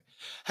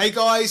Hey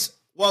guys,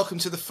 welcome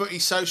to the Footy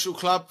Social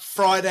Club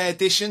Friday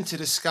edition to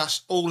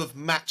discuss all of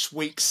match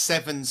week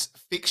 7's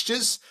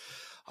fixtures.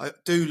 I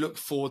do look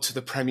forward to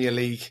the Premier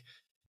League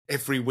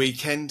every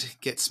weekend.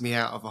 Gets me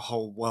out of a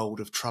whole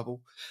world of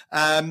trouble.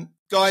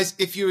 Guys,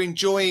 if you're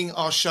enjoying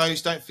our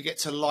shows, don't forget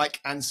to like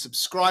and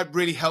subscribe.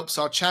 Really helps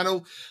our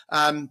channel.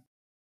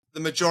 The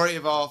majority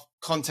of our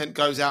content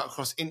goes out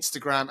across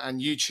Instagram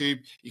and YouTube.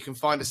 You can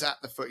find us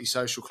at the Footy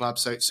Social Club,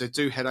 so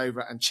do head over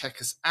and check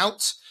us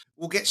out.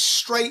 We'll get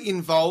straight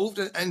involved,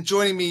 and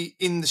joining me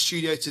in the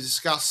studio to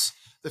discuss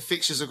the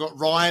fixtures, I've got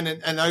Ryan,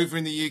 and over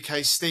in the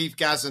UK, Steve,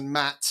 Gaz and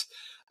Matt.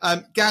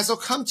 Gaz, I'll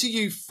come to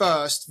you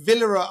first.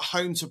 Villa are at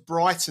home to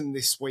Brighton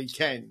this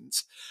weekend.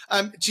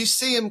 Do you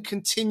see them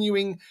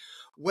continuing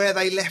where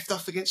they left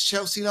off against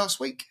Chelsea last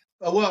week?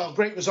 Well,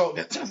 great result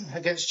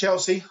against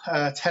Chelsea,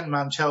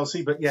 10-man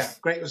Chelsea, but yeah,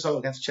 great result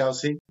against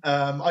Chelsea.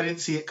 I didn't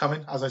see it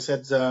coming, as I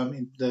said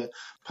in the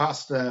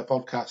past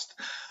podcast.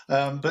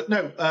 But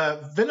no,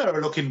 Villa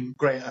are looking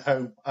great at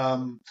home.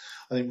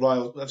 I think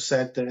Ryle have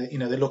said that,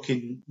 they're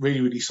looking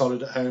really, really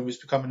solid at home. It's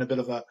becoming a bit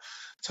of a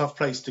tough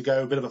place to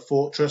go, a bit of a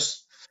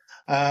fortress.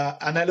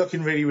 And they're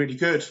looking really, really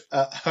good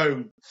at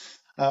home.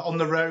 On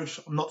the road,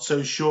 I'm not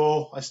so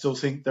sure. I still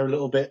think they're a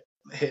little bit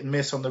hit and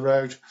miss on the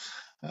road.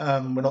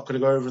 We're not going to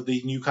go over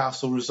the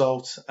Newcastle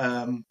result,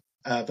 but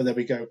there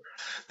we go.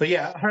 But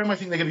yeah, at home I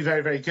think they're going to be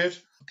very, very good.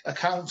 A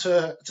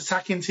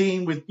counter-attacking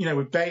team with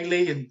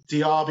Bailey and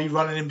Diaby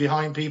running in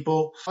behind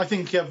people. I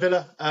think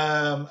Villa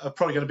are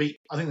probably going to beat.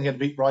 I think they're going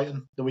to beat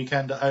Brighton the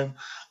weekend at home.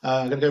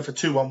 Going to go for a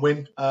 2-1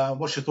 win.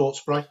 What's your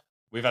thoughts, Brian?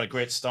 We've had a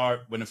great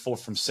start, winning 4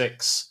 from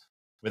 6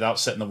 without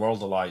setting the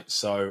world alight.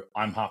 So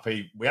I'm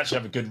happy. We actually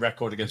have a good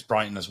record against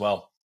Brighton as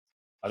well.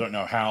 I don't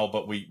know how,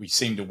 but we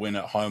seem to win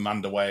at home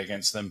and away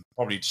against them.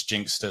 Probably just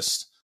jinxed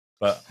us,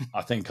 but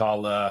I think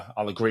I'll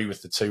agree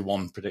with the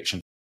 2-1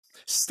 prediction.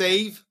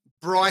 Steve,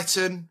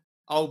 Brighton,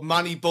 old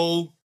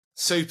Moneyball,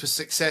 super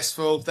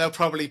successful. They'll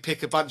probably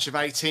pick a bunch of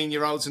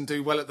 18-year-olds and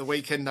do well at the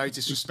weekend. No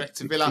disrespect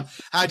to Villa.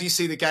 How do you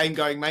see the game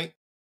going, mate?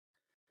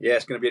 Yeah,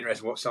 it's going to be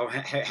interesting. So,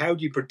 how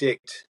do you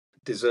predict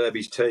De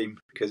Zerbi's team?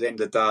 Because at the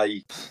end of the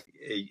day,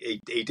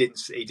 he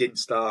didn't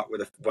start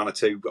with 1 or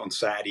 2 on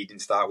Saturday. He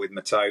didn't start with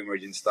Matoma. He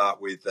didn't start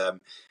with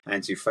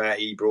Ansu Fati.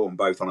 He brought them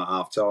both on at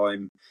half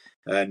time,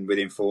 and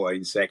within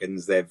 14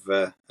 seconds they've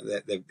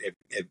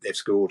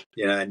scored.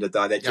 End of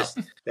the day,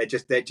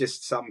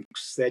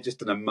 they're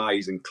just an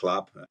amazing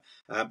club.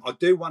 I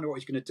do wonder what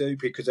he's going to do,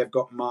 because they've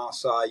got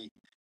Marseille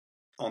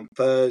on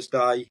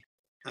Thursday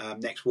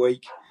next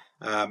week,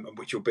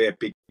 which will be a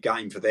big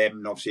game for them,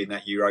 and obviously in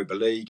that Europa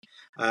League.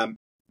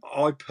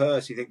 I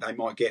personally think they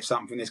might get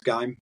something from this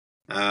game.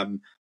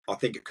 I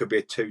think it could be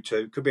a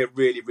 2-2. Could be a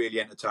really, really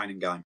entertaining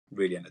game.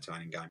 Really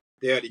entertaining game.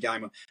 The early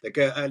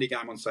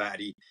game on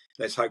Saturday.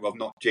 Let's hope I've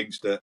not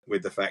jinxed it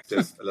with the fact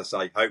of, let's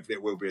say, hopefully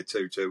it will be a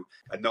 2-2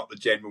 and not the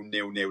general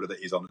 0-0 that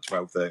it is on at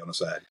 12:30 on a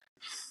Saturday.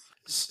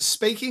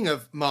 Speaking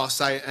of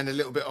Marseille, and a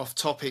little bit off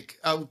topic,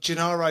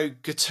 Gennaro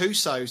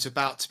Gattuso is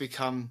about to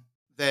become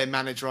their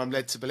manager, I'm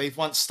led to believe.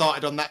 Once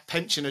started on that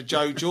pension of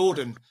Joe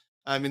Jordan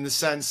in the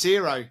San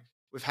Siro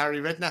with Harry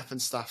Redknapp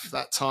and stuff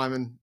that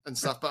time and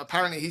stuff. But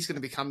apparently he's going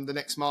to become the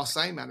next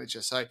Marseille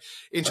manager. So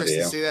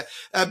interesting to see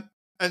that.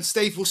 And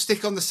Steve, we'll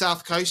stick on the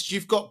South Coast.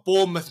 You've got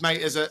Bournemouth,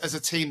 mate, as a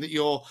team that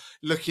you're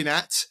looking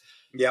at.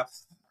 Yeah.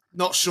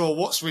 Not sure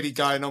what's really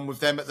going on with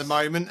them at the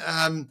moment.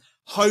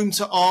 Home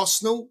to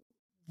Arsenal.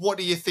 What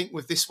do you think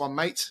with this one,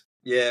 mate?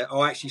 Yeah,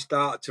 I actually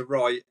started to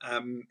write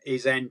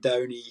is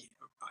Andoni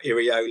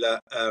Iraola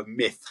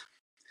myth.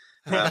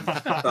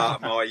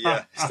 Start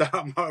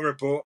my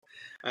report.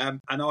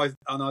 And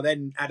I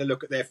then had a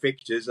look at their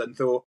fixtures and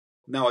thought,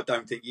 no, I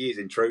don't think he is,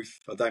 in truth.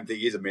 I don't think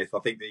he is a myth. I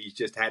think that he's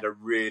just had a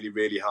really,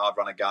 really hard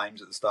run of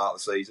games at the start of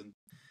the season.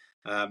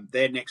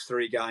 Their next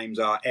 3 games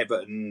are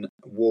Everton,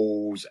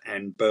 Wolves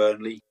and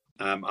Burnley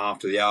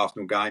after the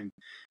Arsenal game,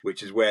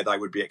 which is where they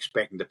would be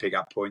expecting to pick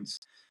up points.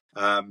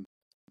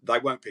 They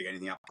won't pick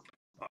anything up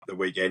the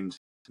weekend.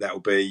 That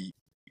will be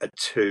a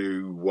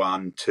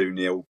 2-1,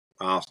 2-0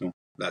 Arsenal.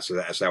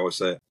 That's how I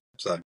see it.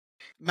 So,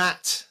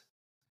 Matt,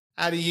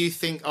 how do you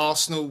think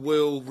Arsenal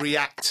will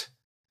react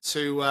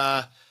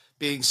to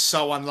being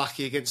so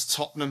unlucky against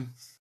Tottenham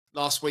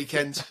last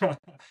weekend?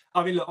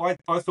 I mean, look,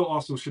 I thought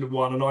Arsenal should have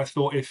won, and I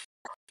thought if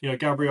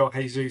Gabriel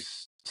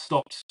Jesus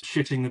stopped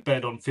shitting the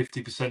bed on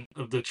 50%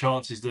 of the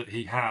chances that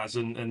he has,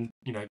 and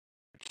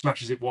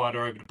smashes it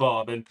wider over the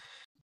bar, then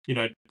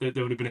there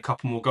would have been a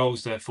couple more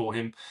goals there for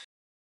him.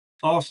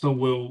 Arsenal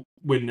will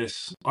win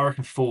this, I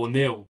reckon,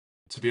 4-0.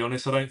 To be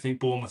honest, I don't think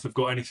Bournemouth have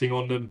got anything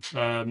on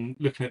them.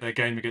 Looking at their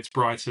game against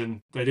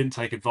Brighton, they didn't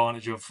take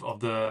advantage of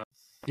the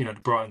the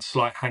Brighton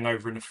slight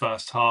hangover in the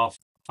first half.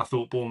 I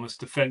thought Bournemouth's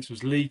defence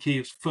was leaky.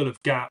 It's full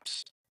of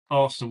gaps.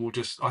 Arsenal will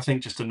just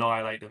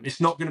annihilate them.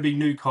 It's not going to be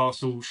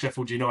Newcastle,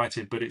 Sheffield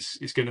United, but it's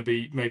going to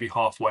be maybe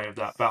halfway of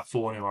that, about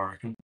 4-0, I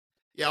reckon.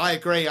 Yeah, I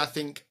agree. I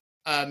think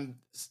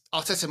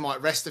Arteta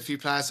might rest a few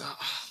players.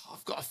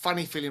 I've got a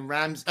funny feeling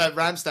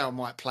Ramsdale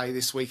might play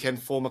this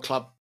weekend, former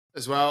club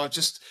as well. I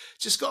just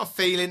got a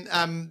feeling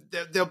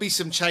there'll be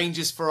some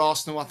changes for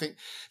Arsenal. I think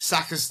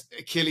Saka's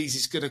Achilles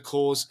is going to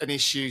cause an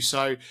issue,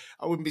 so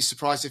I wouldn't be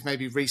surprised if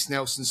maybe Reece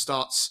Nelson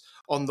starts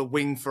on the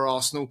wing for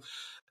Arsenal.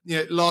 You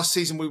know, last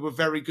season we were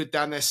very good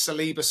down there.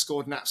 Saliba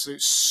scored an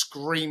absolute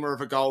screamer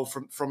of a goal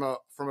from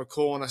a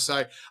corner.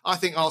 So I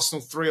think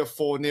Arsenal 3 or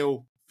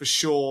 4-0 for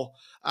sure,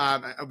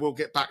 and we'll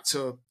get back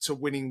to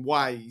winning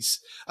ways.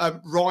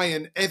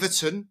 Ryan,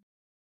 Everton,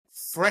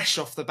 fresh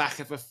off the back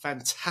of a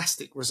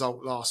fantastic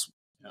result last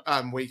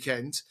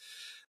weekend,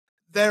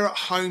 they're at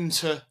home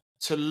to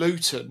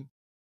Luton.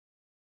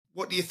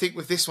 What do you think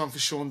with this one for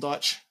Sean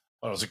Dyche?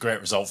 Well, it was a great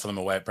result for them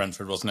away at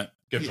Brentford, wasn't it?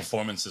 Good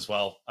performance as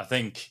well. I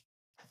think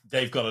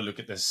they've got to look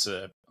at this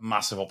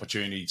massive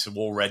opportunity to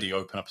already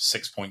open up a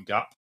 6-point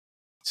gap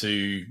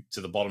to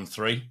the bottom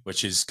 3,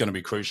 which is going to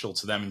be crucial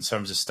to them in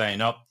terms of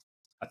staying up.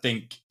 I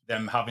think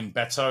them having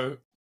Beto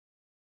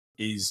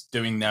is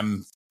doing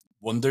them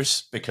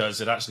wonders because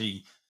it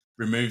actually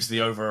removes the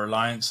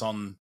over-reliance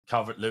on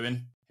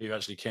Calvert-Lewin, who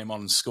actually came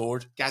on and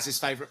scored. Gaz's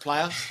favourite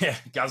player. Yeah,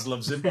 Gaz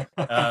loves him.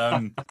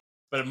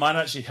 But it might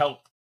actually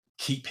help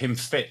keep him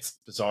fit,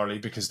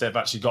 bizarrely, because they've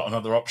actually got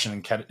another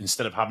option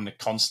instead of having to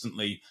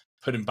constantly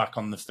put him back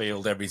on the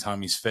field every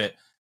time he's fit.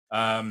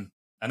 And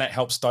it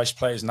helps Dyche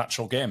play his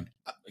natural game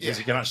because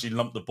he can actually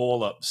lump the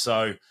ball up.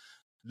 So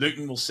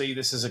Luton will see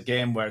this as a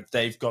game where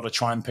they've got to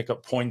try and pick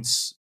up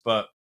points.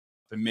 But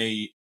for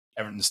me,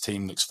 Everton's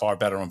team looks far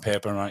better on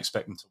paper and I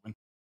expect them to win.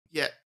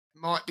 Yeah,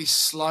 might be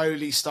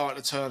slowly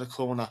starting to turn a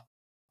corner,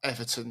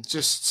 Everton,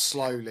 just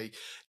slowly.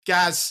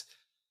 Gaz,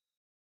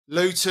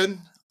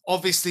 Luton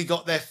obviously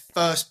got their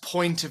first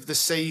point of the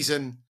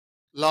season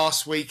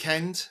last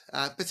weekend,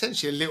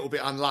 potentially a little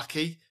bit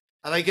unlucky.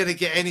 Are they going to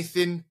get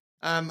anything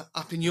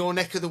up in your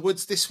neck of the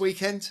woods this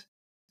weekend?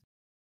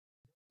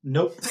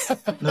 Nope.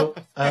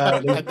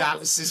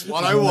 Analysis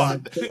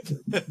 101.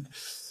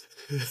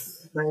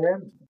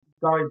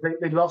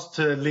 They lost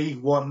to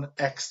League One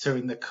Exeter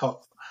in the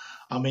Cup.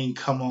 I mean,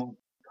 come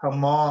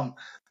on.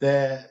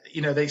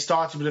 They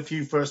started with a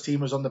few first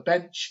teamers on the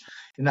bench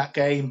in that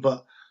game,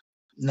 but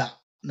no.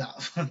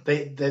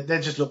 they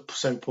just look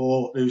so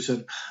poor,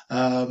 Luton.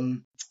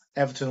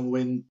 Everton will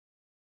win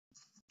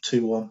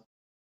 2-1.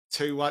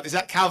 2-1. Is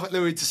that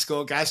Calvert-Lewin to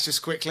score, Gaz,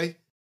 just quickly?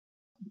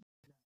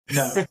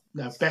 No,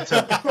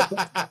 better.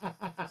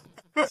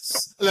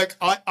 Look,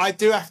 I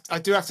do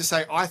have to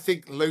say, I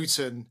think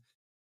Luton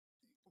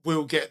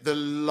will get the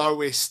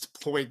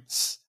lowest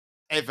points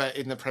ever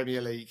in the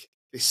Premier League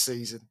this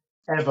season.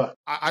 Ever.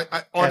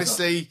 I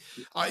honestly,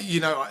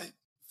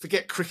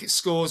 forget cricket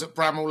scores at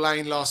Bramall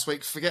Lane last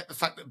week. Forget the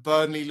fact that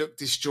Burnley looked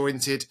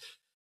disjointed.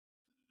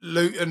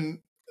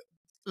 Luton,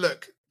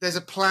 look, there's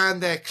a plan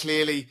there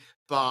clearly,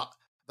 but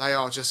they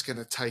are just going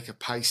to take a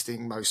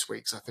pasting most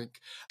weeks, I think.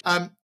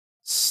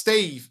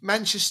 Steve,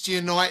 Manchester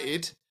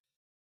United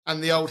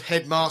and the old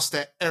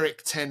headmaster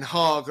Erik ten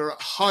Hag are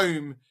at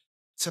home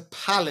to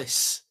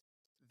Palace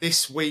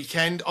this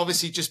weekend.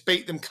 Obviously, just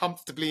beat them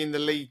comfortably in the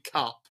League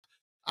Cup.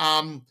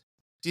 Do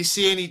you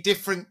see any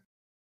different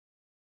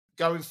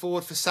going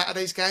forward for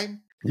Saturday's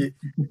game?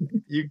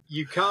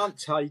 You can't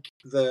take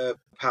the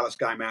Palace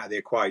game out of the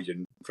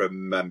equation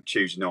from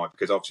Tuesday night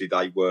because obviously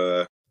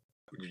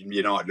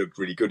United looked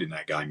really good in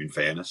that game, in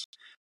fairness.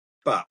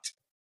 But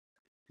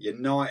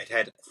United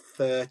had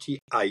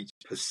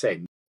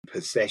 38%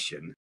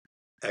 possession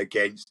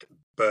against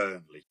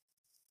Burnley.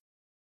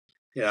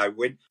 You know,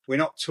 we're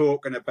not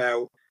talking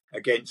about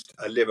against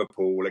a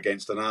Liverpool,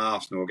 against an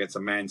Arsenal, against a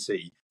Man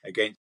City,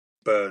 against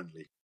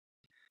Burnley.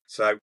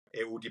 So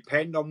it will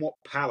depend on what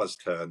Palace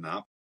turn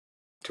up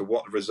to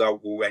what the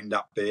result will end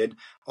up being.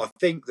 I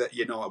think that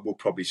United will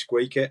probably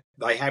squeak it.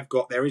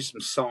 There is some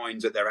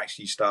signs that they're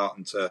actually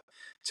starting to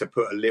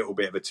put a little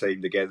bit of a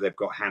team together. They've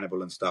got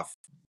Hannibal and stuff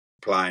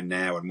playing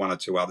now and one or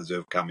two others who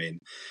have come in.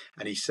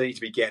 And he seems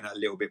to be getting it a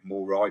little bit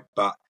more right.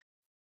 But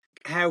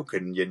how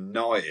can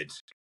United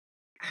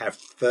have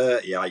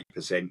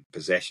 38%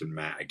 possession,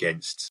 Matt,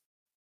 against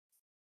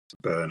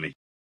Burnley?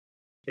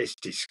 It's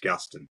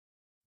disgusting.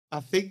 I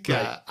think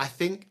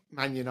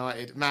Man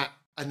United, Matt,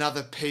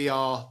 another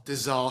PR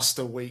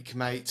disaster week,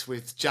 mate,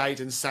 with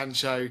Jadon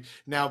Sancho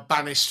now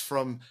banished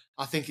from,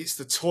 I think it's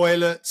the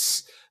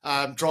toilets,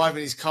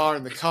 driving his car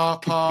in the car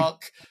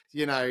park,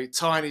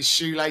 tying his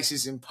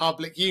shoelaces in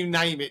public, you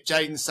name it.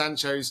 Jadon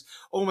Sancho's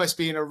almost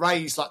being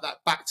erased like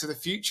that Back to the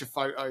Future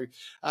photo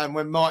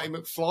when Marty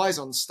McFly's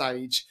on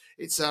stage.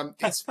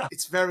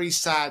 It's very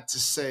sad to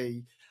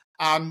see.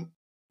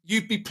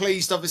 You'd be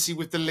pleased, obviously,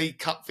 with the League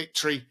Cup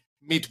victory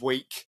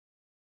midweek.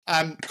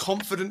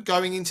 Confident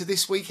going into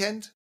this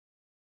weekend?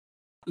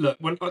 Look,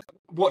 when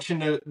watching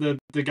the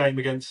game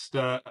against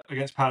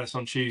Palace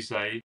on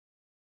Tuesday,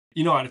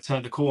 United have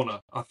turned a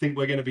corner. I think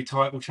we're going to be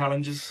title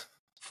challengers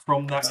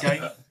from that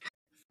game.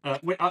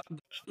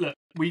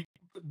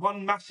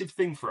 One massive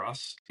thing for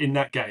us in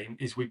that game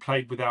is we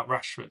played without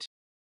Rashford,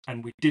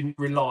 and we didn't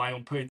rely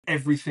on putting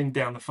everything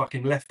down the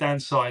fucking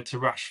left-hand side to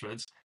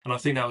Rashford, and I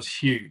think that was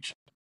huge.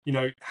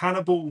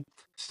 Hannibal,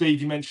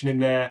 Steve, you mentioned him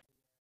there.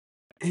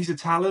 He's a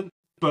talent,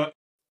 but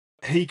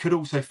he could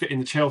also fit in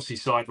the Chelsea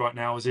side right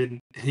now, as in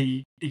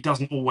he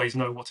doesn't always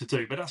know what to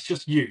do, but that's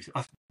just youth.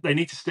 They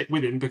need to stick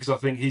with him because I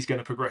think he's going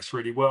to progress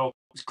really well.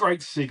 It's great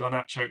to see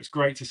Garnacho. It's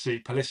great to see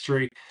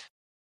Pellistri.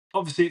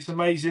 Obviously, it's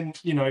amazing.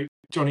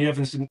 Johnny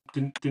Evans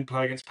didn't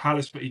play against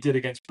Palace, but he did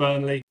against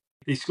Burnley.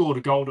 He scored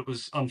a goal that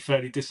was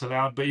unfairly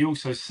disallowed, but he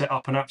also set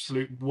up an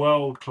absolute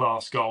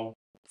world-class goal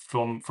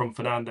from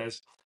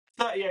Fernandes.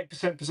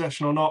 38%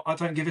 possession or not, I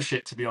don't give a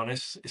shit, to be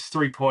honest. It's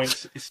 3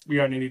 points.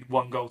 We only need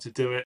one goal to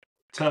do it.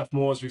 Turf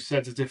Moor, as we've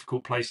said, is a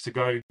difficult place to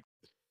go.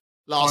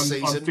 Last I'm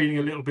season, feeling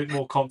a little bit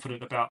more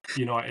confident about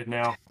United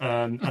now,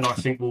 and I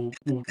think we'll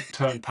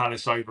turn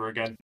Palace over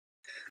again.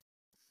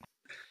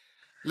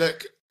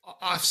 look,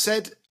 I've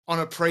said on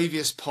a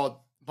previous pod,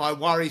 my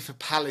worry for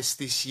Palace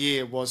this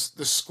year was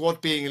the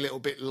squad being a little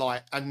bit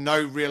light and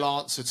no real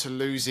answer to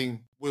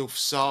losing Wilf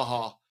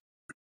Zaha.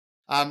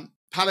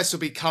 Palace will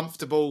be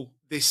comfortable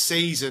this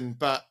season,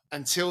 but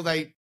until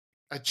they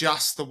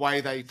adjust the way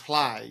they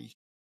play,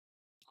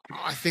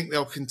 I think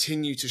they'll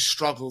continue to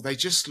struggle. They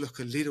just look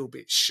a little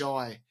bit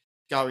shy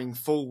going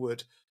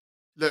forward.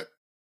 Look,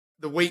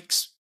 the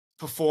week's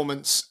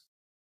performance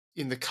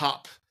in the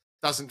Cup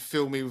doesn't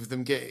fill me with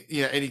them getting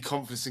any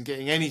confidence in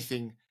getting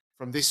anything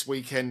from this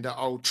weekend at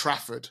Old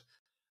Trafford.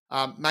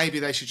 Maybe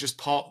they should just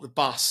park the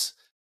bus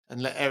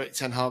and let Eric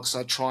Ten Hag's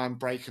side try and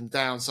break them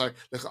down. So,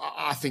 look,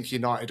 I think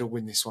United will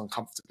win this one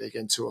comfortably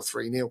again, 2 or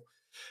 3-0.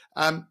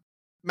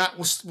 Matt,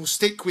 we'll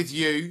stick with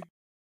you.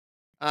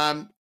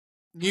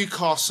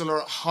 Newcastle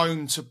are at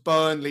home to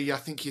Burnley. I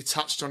think you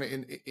touched on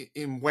it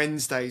in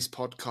Wednesday's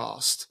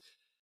podcast.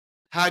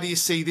 How do you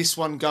see this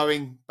one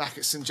going back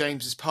at St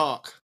James's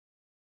Park?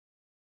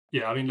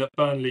 Yeah, I mean, look,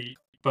 Burnley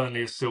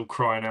are still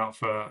crying out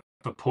for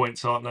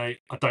points, aren't they?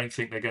 I don't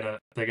think they're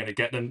gonna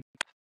get them.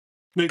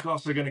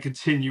 Newcastle are going to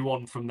continue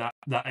on from that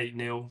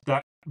 8-0.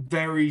 That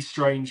very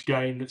strange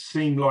game that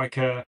seemed like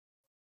a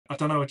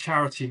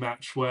charity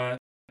match where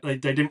they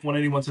didn't want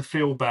anyone to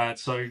feel bad,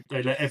 so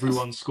they let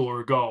everyone score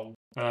a goal.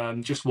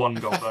 Just one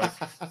goal though.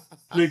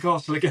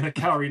 Newcastle are going to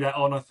carry that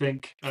on, I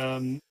think.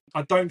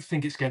 I don't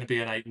think it's going to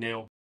be an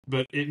 8-0,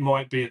 but it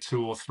might be a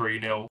 2 or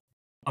 3-0.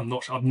 I'm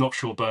not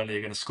sure Burnley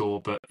are going to score,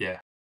 but yeah,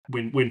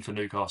 win for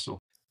Newcastle.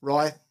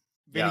 Right,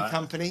 Vinny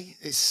Company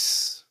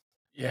is.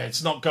 Yeah,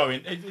 it's not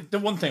going. The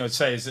one thing I'd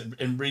say is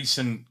that in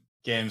recent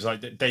games,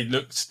 like they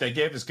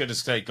gave as good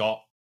as they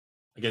got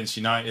against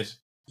United.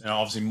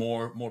 Obviously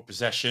more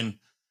possession,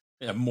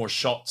 more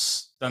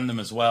shots than them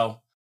as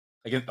well.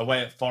 Again, away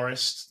at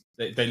Forest,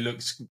 they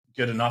looked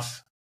good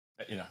enough.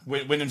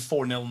 Winning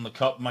 4-0 in the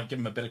Cup might give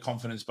them a bit of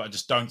confidence, but I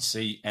just don't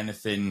see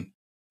anything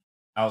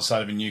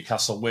outside of a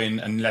Newcastle win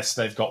unless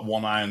they've got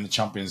one eye on the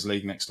Champions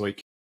League next week.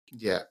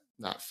 Yeah,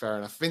 no, fair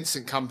enough.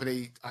 Vincent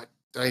Kompany, I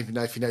don't even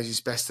know if he knows his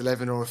best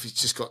 11 or if he's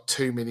just got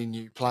too many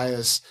new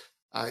players.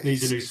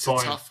 It's a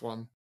tough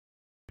one.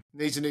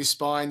 Needs a new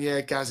spine.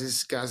 Yeah,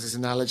 Gaz's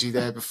analogy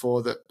there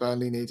before that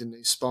Burnley need a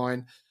new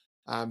spine.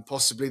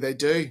 Possibly they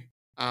do.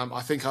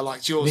 I think I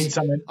liked yours.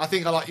 I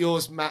think I like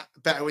yours, Matt,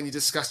 better when you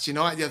discussed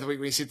United the other week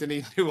when you said they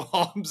need new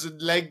arms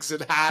and legs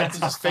and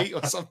hands and feet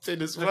or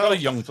something as well.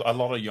 They've got a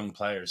lot of young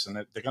players, and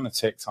they're going to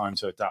take time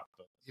to adapt.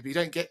 But you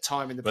don't get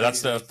time in the. But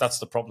that's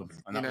the problem,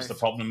 and that was the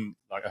problem.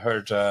 Like I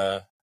heard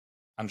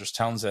Andrews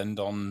Townsend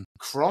on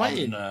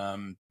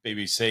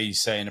BBC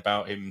saying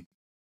about him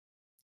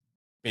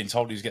being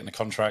told he was getting the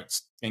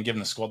contract, being given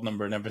the squad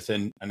number and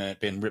everything, and then it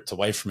being ripped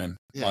away from him.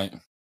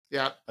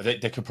 Yeah. They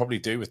could probably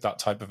do with that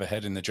type of a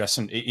head in the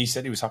dressing. He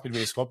said he was happy to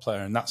be a squad player,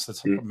 and that's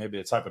maybe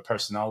the type of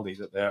personality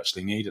that they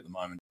actually need at the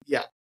moment.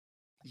 Yeah.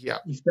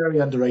 He's very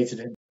underrated.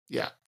 Him.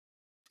 Yeah.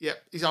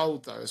 He's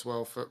old though as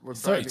well. For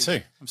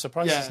 32. I'm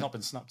surprised he's not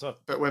been snapped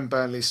up. But when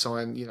Burnley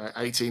sign,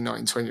 18,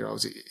 19,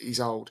 20-year-olds, he's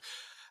old.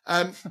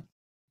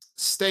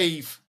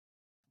 Steve,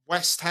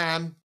 West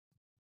Ham,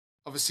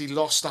 obviously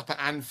lost up at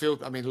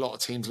Anfield. I mean, a lot of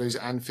teams lose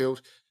at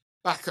Anfield.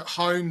 Back at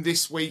home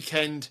this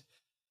weekend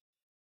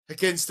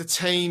against a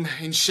team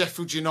in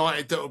Sheffield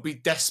United that will be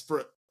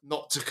desperate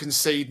not to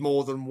concede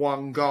more than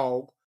one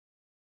goal.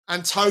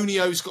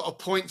 Antonio's got a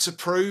point to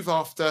prove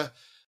after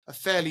a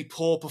fairly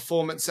poor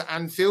performance at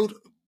Anfield.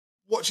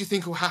 What do you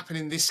think will happen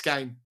in this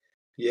game?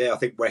 Yeah, I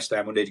think West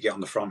Ham will need to get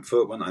on the front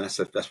foot, won't they?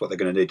 That's what they're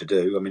going to need to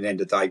do. I mean, at the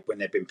end of the day, when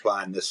they've been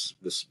playing the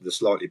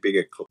slightly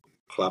bigger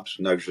clubs,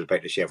 no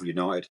disrespect to Sheffield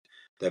United,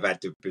 they've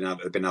been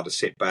able to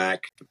sit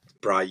back,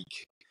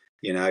 break,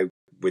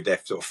 with their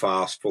sort of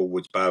fast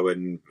forwards,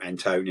 Bowen,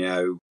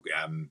 Antonio,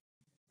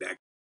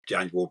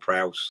 James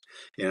Ward-Prowse.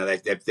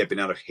 They've been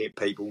able to hit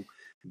people.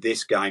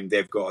 This game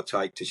they've got to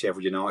take to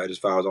Sheffield United, as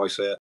far as I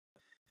see it.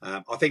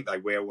 I think they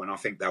will, and I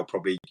think they'll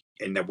probably,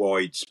 in the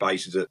wide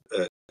spaces at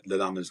the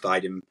London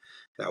Stadium,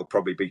 that'll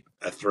probably be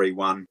a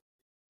 3-1,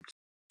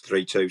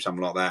 3-2,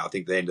 something like that. I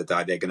think at the end of the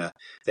day,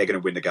 they're gonna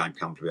win the game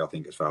comfortably, I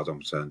think, as far as I'm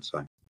concerned.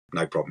 So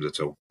no problems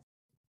at all.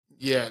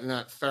 Yeah,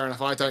 no, fair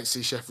enough. I don't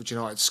see Sheffield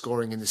United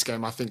scoring in this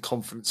game. I think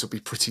confidence will be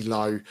pretty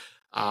low.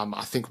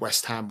 I think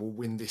West Ham will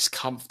win this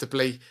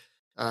comfortably.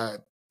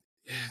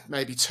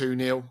 maybe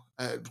 2-0.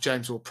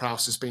 James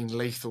Ward-Prowse has been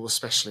lethal,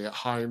 especially at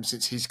home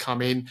since he's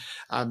come in.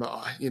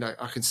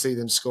 I can see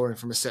them scoring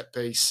from a set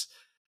piece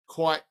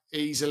quite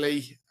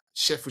easily.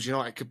 Sheffield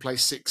United could play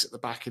 6 at the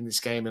back in this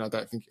game, and I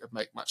don't think it would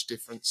make much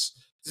difference.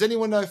 Does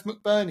anyone know if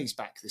McBurney's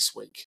back this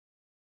week?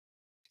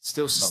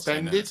 Still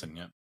suspended?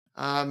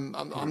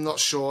 I'm not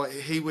sure.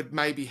 He would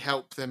maybe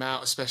help them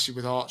out, especially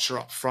with Archer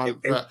up front.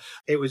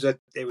 It was a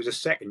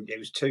second. It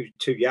was two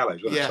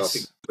yellows, wasn't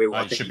it? So I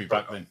think he should be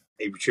back then.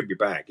 He should be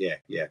back. Yeah.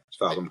 As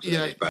far as I'm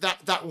concerned,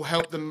 that will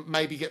help them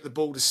maybe get the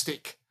ball to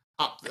stick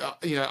up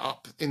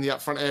in the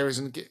up front areas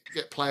and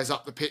get players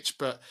up the pitch.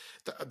 But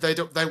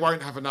they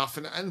won't have enough.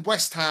 And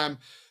West Ham,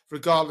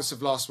 regardless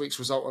of last week's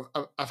result,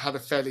 have had a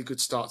fairly good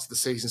start to the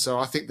season. So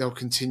I think they'll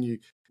continue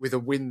with a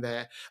win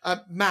there.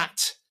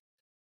 Matt.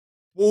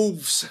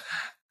 Wolves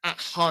at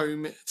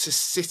home to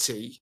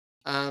City.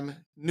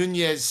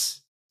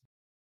 Nunez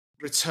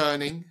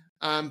returning.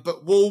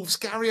 But Wolves,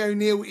 Gary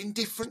O'Neill,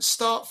 indifferent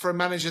start for a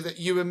manager that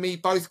you and me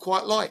both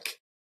quite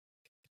like.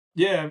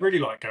 Yeah, I really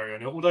like Gary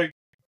O'Neill. Although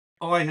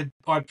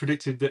I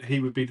predicted that he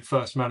would be the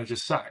first manager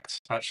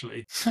sacked,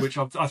 actually, which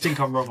I think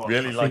I'm wrong on.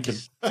 Really like him.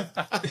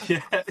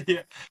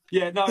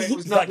 Yeah. No, it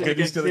was nothing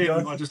against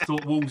him. I just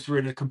thought Wolves were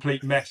in a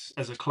complete mess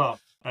as a club.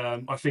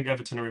 I think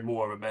Everton are in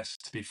more of a mess,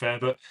 to be fair.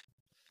 But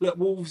look,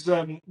 Wolves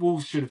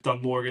should have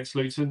done more against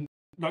Luton.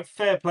 No,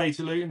 fair play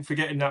to Luton for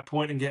getting that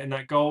point and getting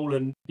that goal.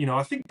 And,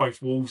 I think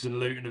both Wolves and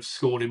Luton have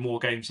scored in more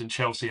games than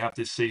Chelsea have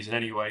this season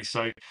anyway.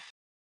 So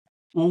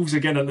Wolves are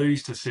going to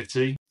lose to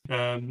City.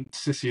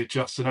 City are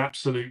just an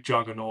absolute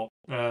juggernaut.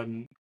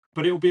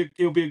 But it'll be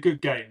a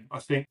good game, I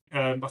think.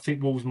 I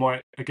think Wolves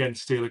might again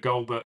steal a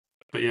goal, but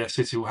yeah,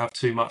 City will have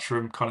too much for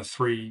them, kind of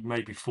 3,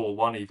 maybe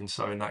 4-1 even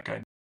so in that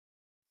game.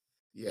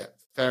 Yeah,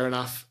 fair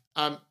enough.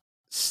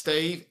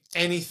 Steve,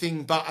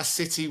 anything but a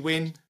City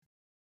win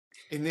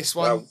in this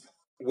one? Well,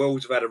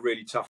 Wolves have had a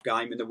really tough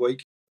game in the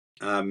week.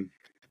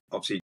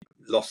 Obviously,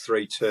 lost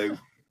 3-2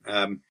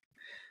 at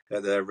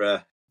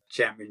their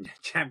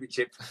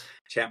championship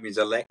champions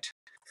elect.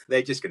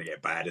 They're just going to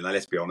get bad, and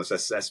let's be honest,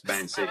 that's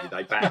Man City.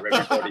 They batter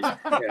everybody.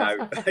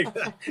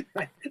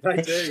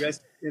 They do.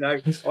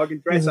 I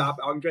can dress up.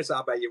 I can dress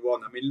up how you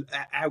want. I mean,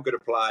 how good a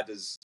player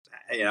does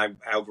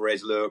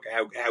Alvarez look?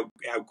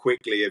 How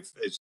quickly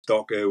has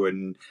Doku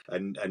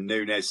and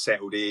Nunes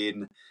settled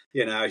in?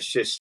 You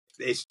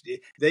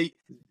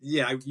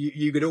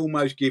could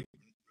almost give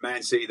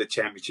Man City the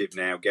championship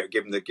now.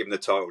 Give them the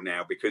title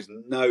now because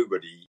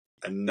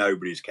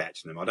nobody's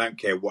catching them. I don't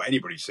care what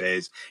anybody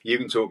says. You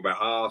can talk about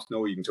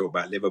Arsenal, you can talk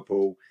about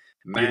Liverpool,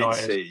 Man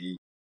United. City.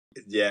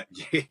 Yeah.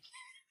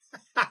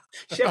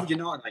 Sheffield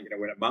United ain't going to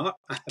win it, Mark.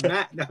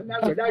 No.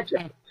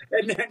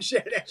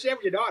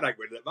 Sheffield United ain't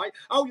winning it, mate.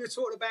 Oh, you're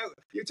talking about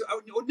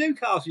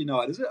Newcastle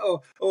United, is it?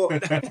 Or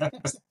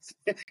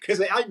because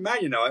they ain't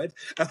Man United.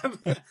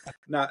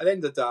 No, at the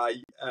end of the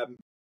day,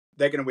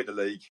 they're going to win the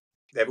league.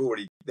 They're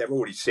already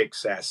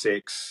 6 out of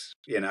 6.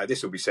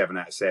 This will be 7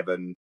 out of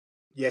 7.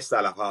 Yes,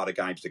 they'll have harder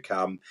games to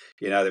come.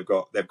 They've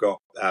got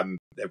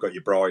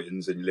your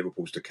Brightons and your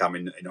Liverpools to come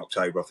in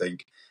October, I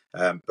think.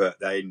 But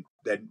they're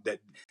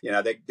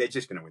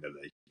just going to win the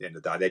league. At the end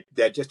of the day,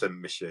 they're just a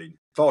machine.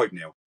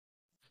 5-0.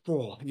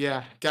 Oh,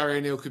 yeah, Gary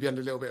O'Neill could be under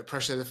a little bit of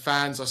pressure. The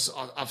fans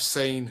I've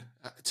seen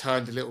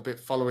turned a little bit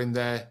following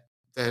their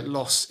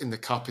loss in the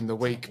cup in the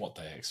week. What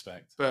they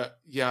expect, but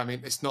yeah, I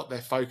mean it's not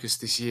their focus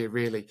this year,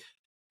 really.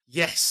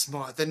 Yes,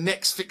 the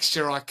next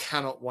fixture I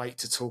cannot wait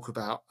to talk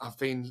about. I've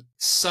been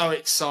so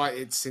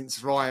excited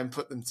since Ryan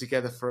put them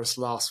together for us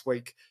last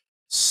week.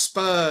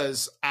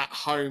 Spurs at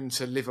home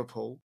to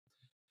Liverpool.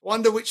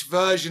 Wonder which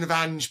version of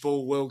Ange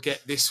Ball we'll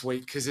get this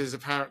week because there's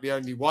apparently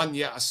only one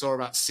yet. I saw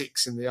about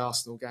 6 in the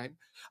Arsenal game.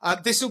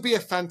 This will be a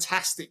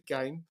fantastic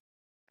game.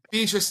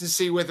 Be interesting to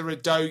see whether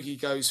Udogie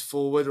goes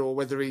forward or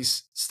whether he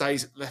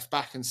stays at left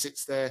back and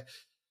sits there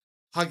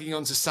hugging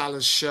onto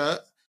Salah's shirt.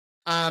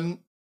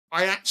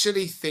 I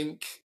actually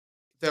think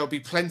there'll be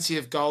plenty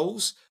of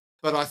goals,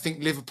 but I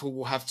think Liverpool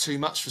will have too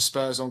much for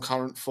Spurs on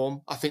current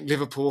form. I think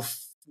Liverpool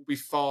will be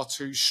far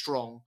too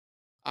strong.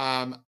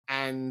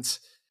 And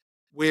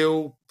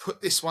we'll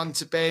put this one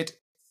to bed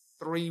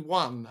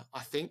 3-1,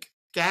 I think.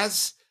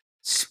 Gaz,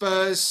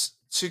 Spurs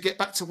to get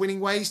back to winning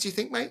ways, do you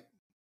think, mate?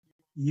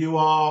 You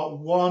are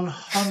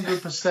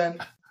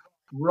 100%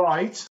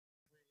 right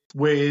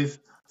with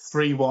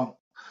 3-1.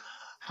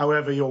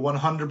 However, you're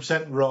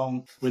 100%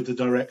 wrong with the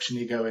direction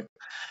you're going.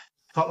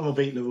 Tottenham will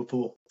beat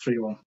Liverpool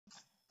 3-1.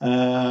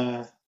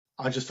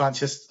 I just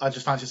fancy us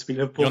to beat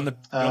Liverpool. You're on the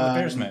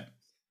Bears, mate.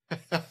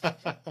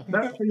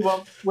 No,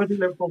 3-1. We'll beat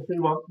Liverpool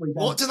 3-1.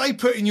 What do they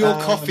put in your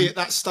coffee at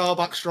that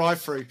Starbucks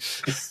drive-through?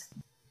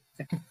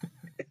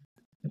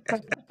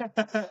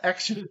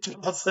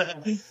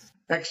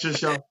 Extra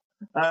shot.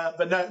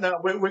 But no,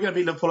 we're going to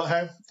beat Liverpool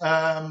at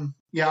home.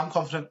 Yeah, I'm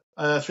confident.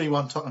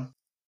 3-1 Tottenham.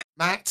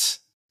 Matt,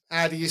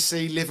 how do you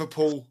see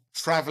Liverpool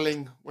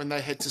travelling when they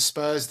head to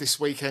Spurs this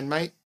weekend,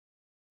 mate?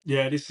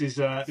 Yeah, this is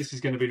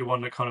going to be the one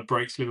that kind of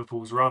breaks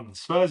Liverpool's run.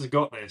 Spurs have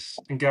got this,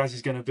 and Gaz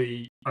is going to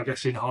be, I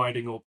guess, in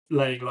hiding or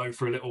laying low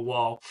for a little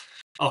while.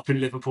 Up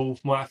in Liverpool,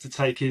 might have to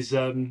take his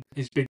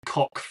big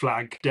cock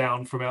flag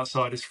down from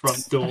outside his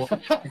front door.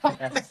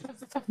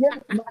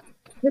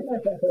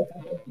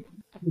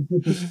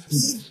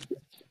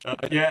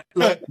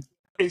 Look,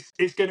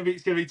 it's going to be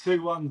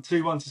 2-1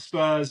 to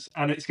Spurs,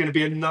 and it's going to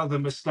be another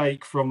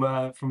mistake from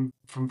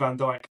Van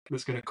Dijk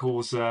that's going to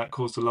cause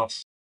the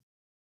loss.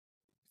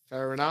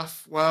 Fair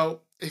enough.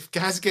 Well, if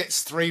Gaz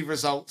gets 3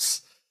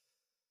 results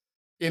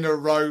in a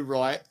row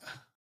right,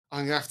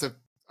 I'm gonna have to.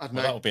 I don't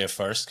know. That'll be a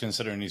first,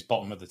 considering he's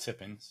bottom of the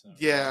tipping. So.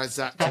 Yeah,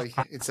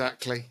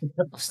 exactly.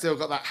 I've still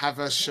got that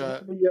Havertz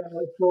shirt.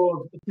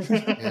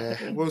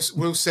 Yeah,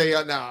 we'll see.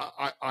 No,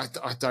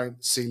 I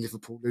don't see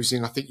Liverpool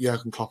losing. I think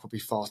Jurgen Klopp will be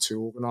far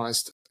too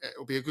organised.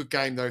 It'll be a good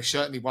game though.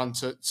 Certainly one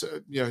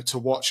to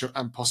watch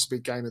and possibly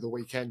game of the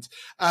weekend.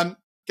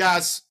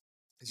 Gaz,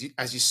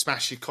 as you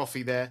smash your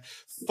coffee there,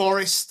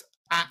 Forest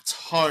at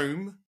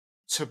home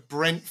to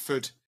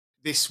Brentford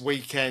this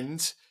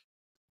weekend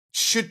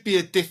should be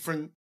a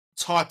different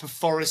type of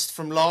Forest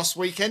from last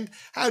weekend.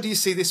 How do you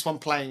see this one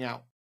playing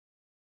out?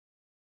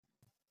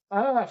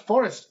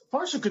 Forest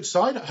are a good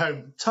side at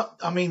home.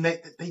 I mean,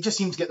 they just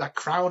seem to get that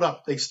crowd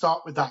up. They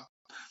start with that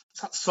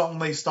song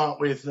they start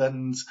with,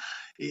 and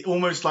it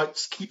almost like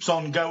keeps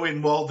on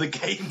going while the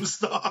game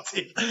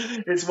started.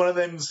 It's one of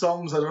them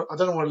songs. I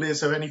don't know what it is.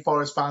 So any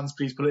Forest fans,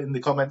 please put it in the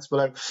comments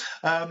below.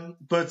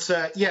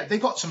 Yeah,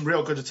 they've got some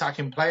real good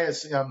attacking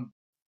players.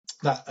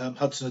 That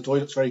Hudson-Odoi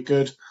looks very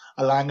good.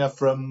 Alanga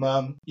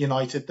from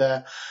United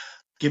there.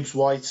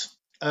 Gibbs-White.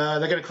 They're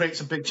going to create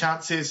some big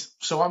chances.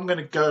 So I'm going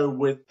to go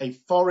with a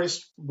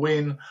Forest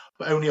win,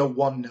 but only a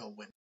 1-0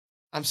 win.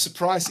 I'm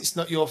surprised it's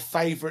not your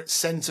favourite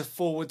centre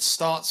forward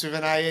starts with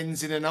an A,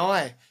 ends in an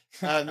I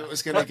that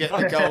was going to get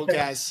the goal,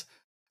 Gaz.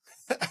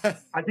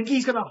 I think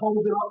he's going to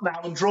hold it up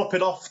now and drop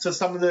it off to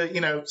some of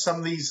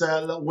these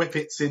little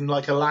whippets in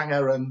like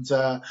Alanga and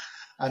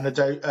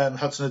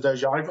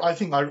Hudson-Odoi. I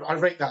think I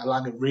rate that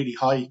Alanga really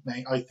high,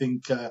 mate. I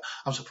think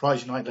I'm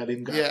surprised United let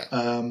him go.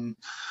 Yeah.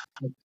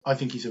 I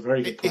think he's a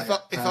very good player.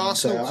 If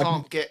Arsenal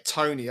can't get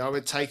Tony, I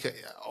would take a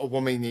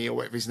Womini or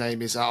whatever his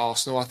name is at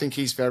Arsenal. I think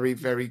he's very,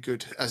 very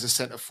good as a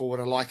centre forward.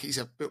 I like it. He's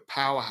a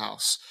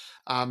powerhouse.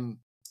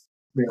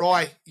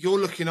 Right, you're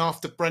looking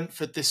after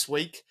Brentford this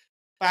week.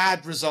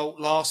 Bad result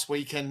last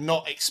weekend,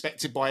 not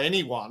expected by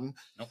anyone.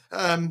 Nope.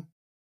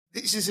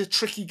 This is a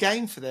tricky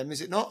game for them,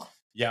 is it not?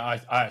 Yeah,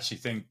 I actually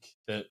think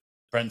that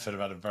Brentford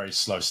have had a very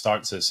slow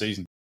start to the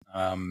season.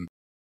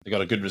 They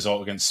got a good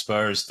result against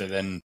Spurs. They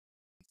then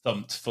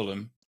thumped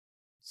Fulham.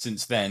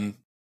 Since then,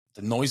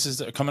 the noises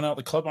that are coming out of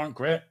the club aren't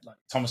great. Like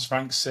Thomas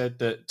Frank said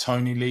that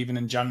Tony leaving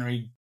in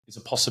January is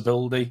a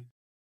possibility.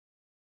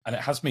 And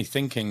it has me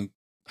thinking,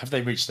 have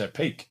they reached their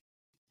peak?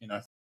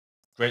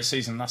 Great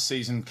season last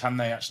season. Can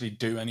they actually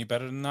do any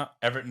better than that?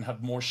 Everton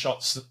had more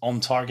shots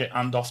on target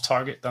and off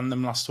target than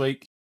them last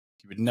week.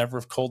 You would never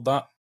have called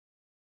that.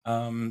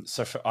 I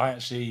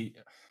actually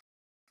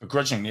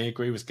begrudgingly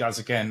agree with Gaz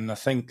again. I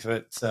think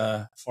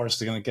that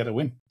Forest are going to get a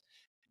win.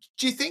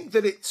 Do you think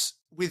that it's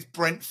with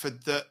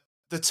Brentford that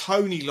the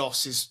Tony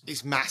loss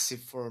is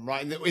massive for them,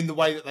 right? In the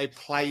way that they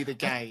play the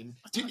game.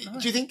 Do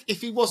you think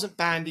if he wasn't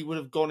banned, he would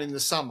have gone in the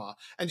summer?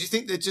 And do you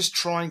think they're just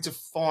trying to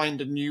find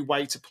a new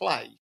way to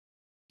play?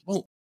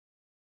 Well,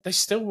 they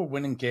still were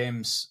winning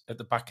games at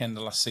the back end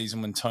of last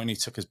season when Tony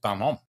took his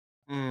ban on.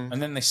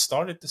 And then they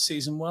started the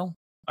season well.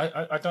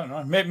 I don't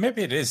know.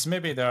 Maybe it is.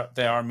 Maybe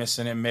they are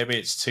missing him. Maybe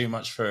it's too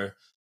much for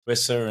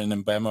Wissa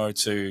and Mbemo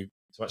to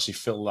actually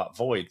fill that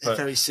void. They're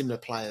very similar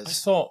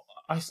players.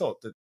 I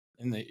thought that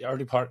in the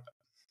early part,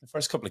 the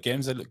first couple of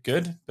games, they looked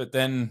good, but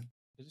then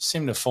they just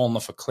seemed to have fallen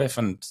off a cliff.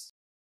 And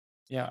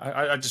yeah,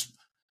 I just,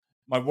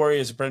 my worry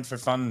as a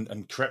Brentford fan,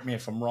 and correct me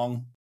if I'm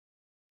wrong,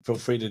 feel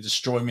free to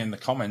destroy me in the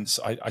comments.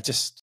 I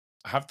just,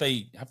 have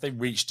they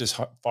reached as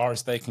far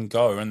as they can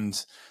go?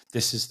 And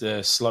this is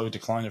the slow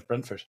decline of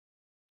Brentford.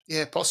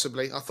 Yeah,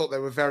 possibly. I thought they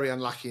were very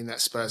unlucky in that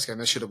Spurs game.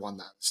 They should have won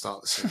that at the start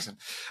of the season.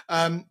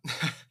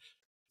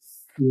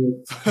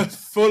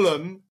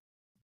 Fulham,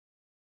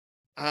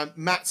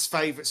 Matt's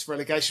favourites for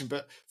relegation,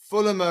 but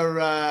Fulham are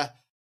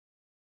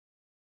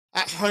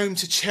at home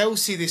to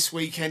Chelsea this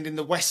weekend in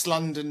the West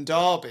London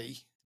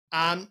derby.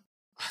 To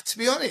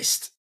be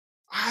honest,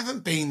 I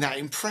haven't been that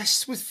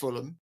impressed with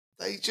Fulham.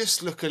 They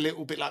just look a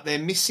little bit like they're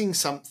missing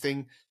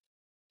something.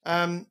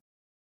 I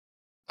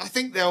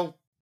think they'll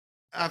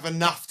have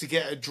enough to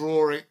get a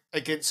draw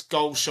against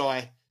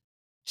goal-shy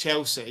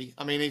Chelsea.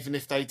 I mean, even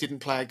if they didn't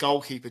play a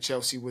goalkeeper,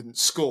 Chelsea wouldn't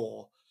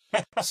score.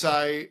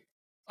 So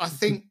I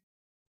think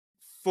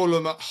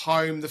Fulham at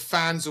home, the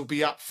fans will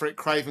be up for it.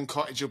 Craven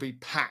Cottage will be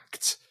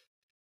packed.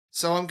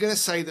 So I'm going to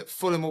say that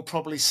Fulham will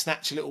probably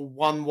snatch a little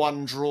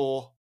 1-1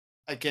 draw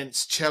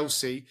against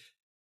Chelsea.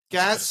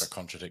 Gaz? That's a bit of a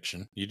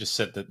contradiction. You just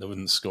said that they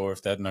wouldn't score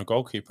if they had no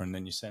goalkeeper, and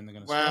then you're saying they're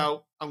going to score.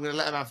 Well, I'm going to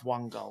let them have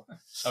one goal.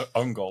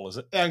 Own goal, is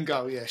it? Own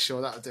goal, yeah,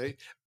 sure, that'll do.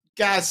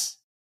 Gaz,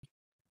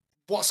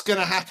 what's going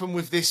to happen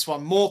with this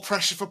one? More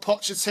pressure for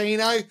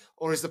Pochettino,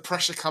 or is the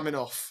pressure coming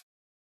off?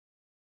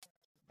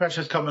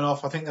 Pressure's coming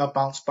off. I think they'll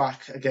bounce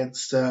back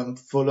against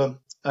Fulham.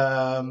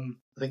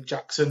 I think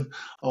Jackson,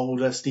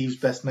 Steve's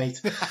best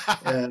mate. That's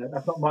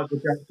not Michael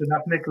Jackson.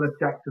 That's Nicholas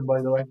Jackson,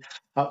 by the way,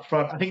 up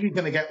front. I think he's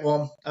going to get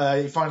one.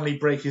 He finally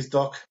break his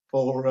duck.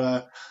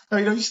 No,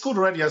 he scored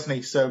already, hasn't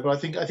he? So, but I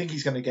think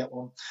he's going to get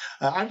one.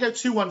 I'd go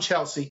 2-1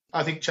 Chelsea.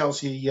 I think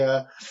Chelsea.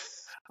 I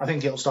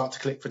think it'll start to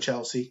click for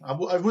Chelsea. I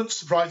wouldn't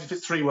surprise if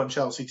it's 3-1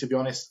 Chelsea, to be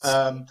honest.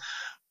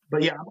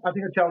 But yeah, I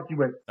think a Chelsea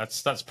win.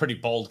 That's pretty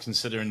bold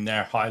considering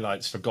their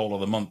highlights for goal of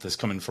the month is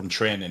coming from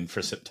training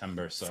for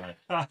September. So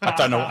I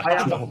don't know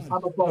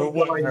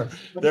where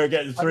they're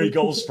getting 3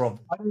 goals from.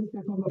 I don't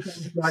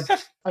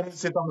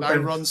sit on the fence. No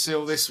Ron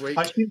Seal this week.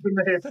 I shoot from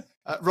the hip.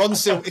 Ron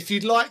Seal, if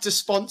you'd like to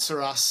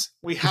sponsor us,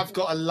 we have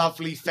got a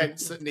lovely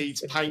fence that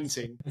needs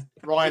painting.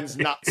 Ryan's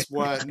nuts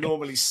were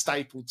normally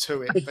stapled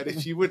to it, but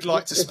if you would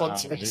like to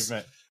sponsor us,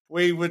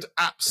 we would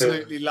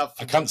absolutely love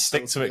to. I can't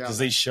stick to it because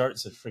these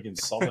shirts are frigging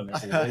solid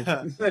every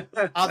day.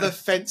 Other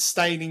fence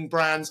staining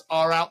brands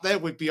are out there.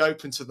 We'd be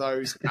open to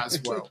those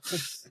as well.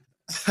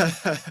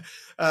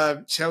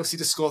 Chelsea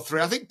to score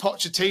 3. I think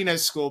Pochettino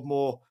scored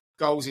more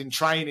goals in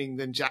training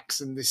than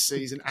Jackson this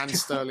season and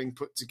Sterling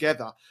put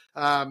together.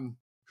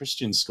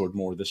 Christian scored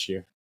more this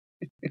year.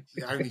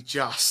 Yeah, only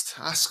just.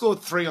 I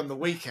scored 3 on the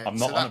weekend. I'm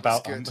not on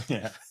about that.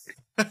 Yeah.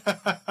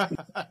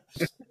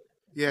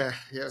 Yeah,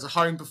 it was a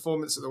home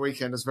performance at the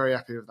weekend. I was very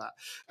happy with that.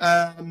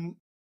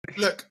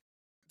 Look, the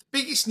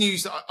biggest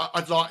news that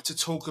I'd like to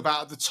talk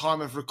about at the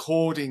time of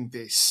recording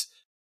this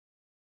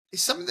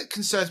is something that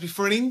concerns me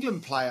for an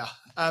England player.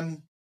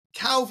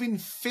 Calvin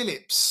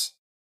Phillips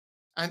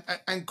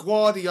and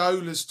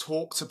Guardiola's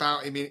talked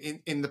about him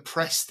in the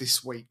press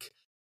this week,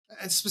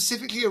 and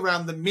specifically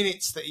around the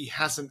minutes that he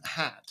hasn't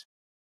had.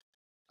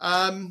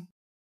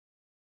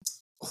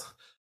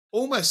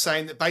 Almost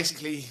saying that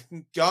basically he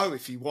can go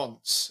if he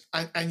wants.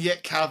 And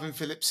yet Calvin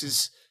Phillips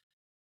has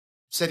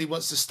said he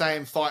wants to stay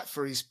and fight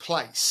for his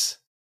place.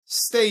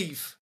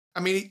 Steve, I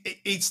mean,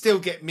 he'd still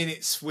get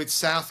minutes with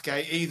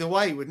Southgate either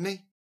way, wouldn't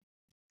he?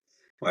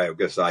 Well, I'm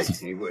going to say,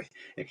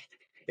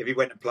 if he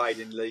went and played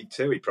in League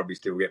Two, he'd probably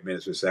still get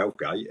minutes with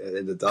Southgate. At the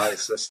end of the day,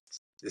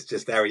 it's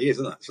just how he is,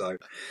 isn't it? So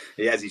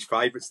he has his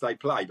favourites they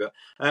play. But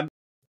I mean,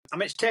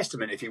 it's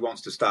testament if he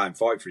wants to stay and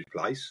fight for his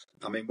place.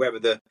 I mean, whether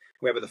the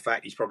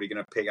fact he's probably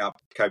going to pick up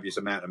a copious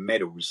amount of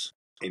medals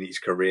in his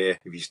career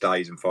if he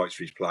stays and fights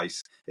for his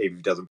place, even if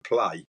he doesn't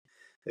play,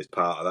 as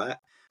part of that.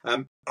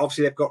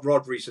 Obviously, they've got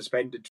Rodri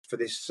suspended for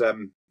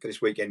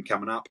this weekend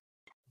coming up,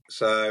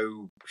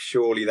 so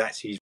surely that's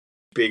his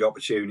big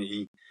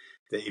opportunity.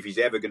 That if he's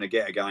ever going to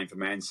get a game for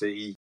Man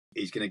City,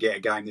 he's going to get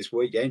a game this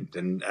weekend,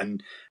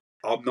 and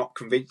I'm not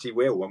convinced he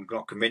will. I'm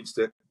not convinced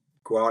that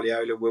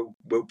Guardiola will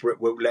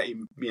let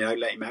him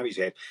have his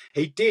head.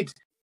 He did,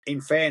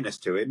 in fairness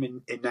to him,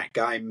 in that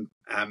game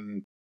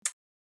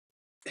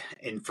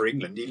for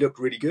England, he looked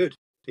really good.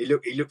 He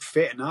looked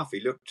fit enough. He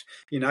looked,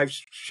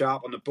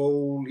 sharp on the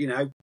ball.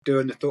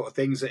 Doing the sort of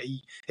things that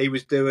he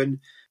was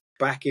doing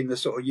back in the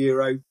sort of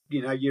Euro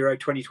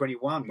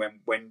 2021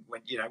 when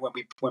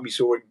we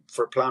saw him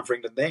playing for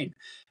England then,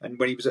 and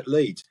when he was at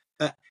Leeds.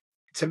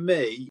 To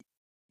me,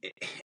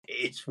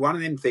 it's one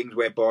of them things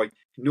whereby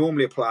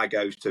normally a player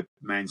goes to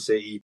Man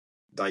City,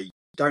 they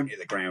don't hit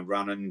the ground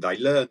running, they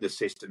learn the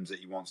systems that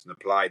he wants them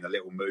to play and the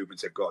little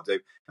movements they've got to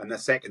do, and the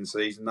second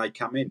season they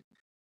come in.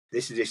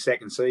 This is his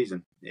second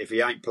season. If he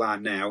ain't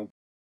playing now,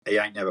 he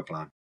ain't never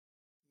playing.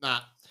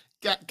 Nah.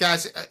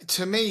 Guys,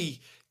 to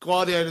me,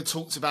 Guardiola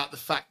talked about the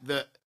fact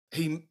that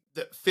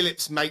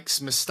Phillips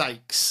makes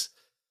mistakes.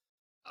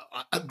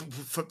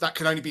 That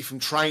can only be from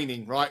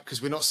training, right?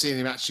 Because we're not seeing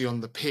him actually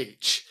on the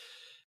pitch.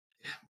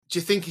 Do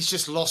you think he's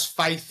just lost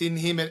faith in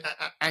him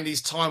and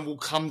his time will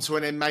come to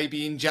an end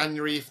maybe in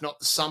January, if not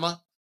the summer?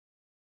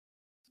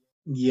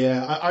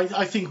 Yeah,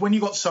 I think when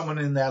you got someone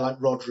in there like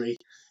Rodri,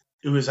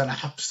 who is an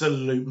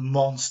absolute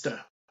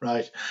monster,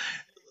 right?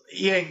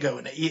 He ain't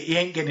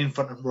getting in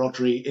front of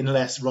Rodri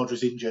unless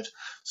Rodri's injured.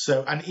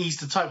 So, and he's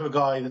the type of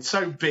guy that's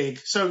so big,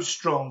 so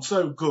strong,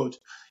 so good,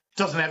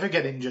 doesn't ever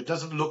get injured,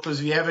 doesn't look as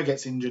if he ever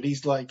gets injured.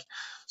 He's like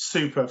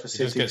super for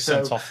City. He gets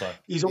sent off though.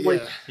 He's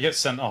always He gets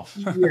sent off.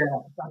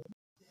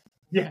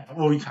 Yeah,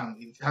 well, you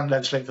can't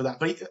legislate for that.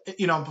 But,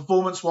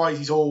 performance-wise,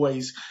 he's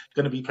always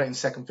going to be playing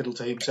second fiddle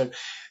to him. So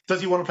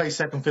does he want to play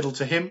second fiddle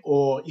to him,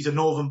 or he's a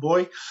northern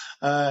boy?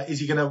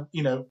 Is he going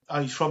to,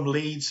 he's from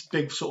Leeds,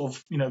 big sort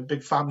of,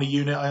 big family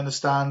unit, I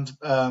understand.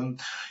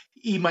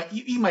 He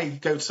may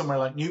go to somewhere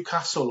like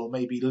Newcastle or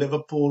maybe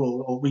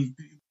Liverpool or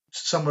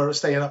somewhere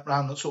staying up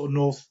around the sort of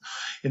north,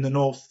 in the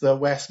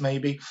northwest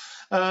maybe.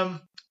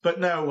 But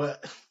no,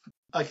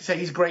 like I say,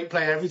 he's a great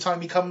player. Every time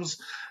he comes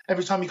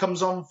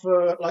on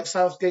for like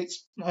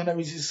Southgate's, I know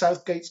he's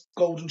Southgate's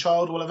golden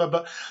child or whatever,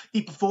 but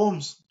he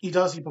performs. He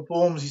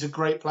performs. He's a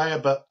great player,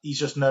 but he's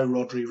just no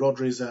Rodri.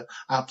 Rodri's an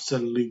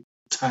absolute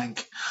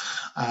tank.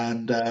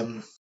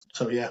 And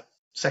so, yeah,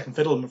 second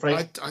fiddle, I'm afraid.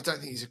 I don't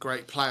think he's a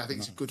great player. I think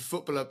he's a good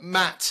footballer.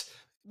 Matt,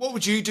 What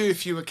would you do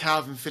if you were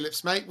Calvin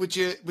Phillips, mate? Would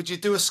you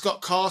do a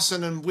Scott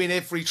Carson and win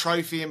every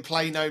trophy and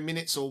play no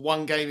minutes or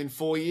one game in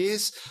 4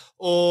 years,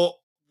 or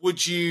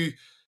would you,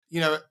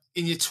 in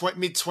your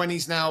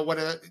mid-20s now,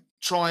 whatever,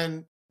 try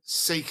and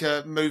seek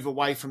a move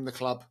away from the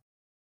club?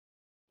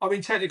 I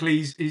mean, technically,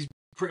 he's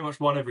pretty much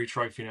won every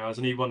trophy now,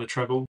 hasn't he? He won a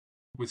treble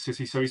with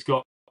City, so he's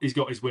got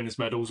his winners'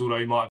 medals. Although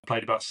he might have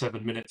played about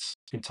 7 minutes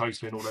in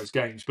total in all those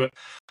games. But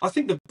I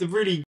think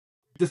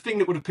the thing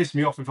that would have pissed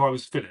me off if I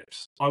was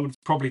Phillips, I would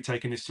have probably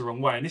taken this the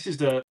wrong way. And this is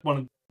one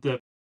of the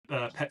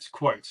Pep's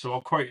quotes, so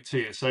I'll quote it to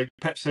you. So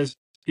Pep says,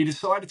 he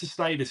decided to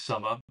stay this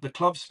summer. The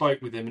club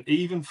spoke with him, and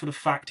even for the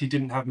fact he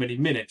didn't have many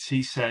minutes,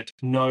 he said,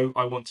 no,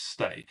 I want to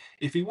stay.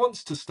 If he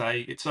wants to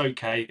stay, it's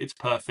okay, it's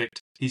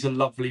perfect. He's a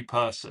lovely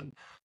person.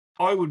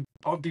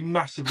 I'd be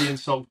massively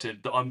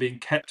insulted that I'm being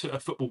kept at a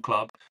football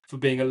club for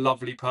being a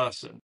lovely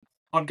person.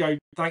 I'd go,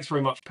 thanks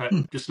very much, Pep.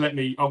 Just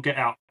I'll get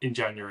out in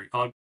January.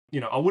 I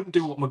wouldn't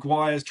do what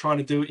Maguire's trying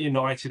to do at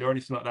United or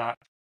anything like that.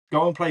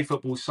 Go and play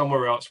football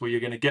somewhere else where you're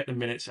going to get the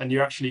minutes and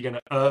you're actually going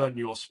to earn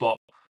your spot,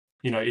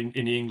 in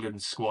the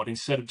England squad,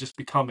 instead of just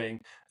becoming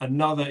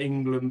another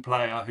England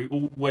player who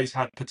always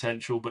had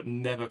potential but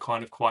never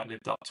kind of quite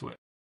lived up to it.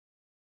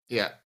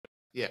 Yeah.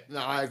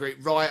 No, I agree.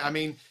 Right. I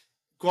mean,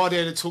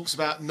 Guardiola talks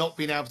about not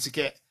being able to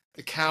get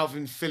the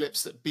Calvin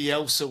Phillips that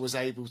Bielsa was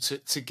able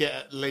to get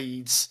at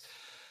Leeds,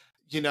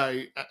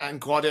 and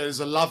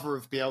Guardiola's a lover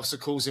of Bielsa,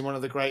 calls him one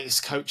of the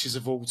greatest coaches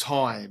of all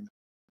time.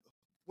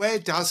 Where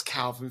does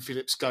Calvin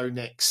Phillips go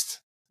next?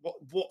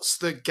 What's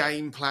the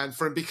game plan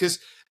for him? Because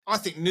I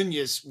think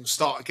Nunez will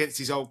start against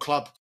his old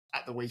club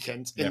at the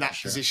weekend in that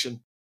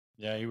position.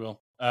 Yeah, he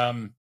will.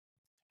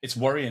 It's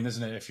worrying,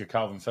 isn't it, if you're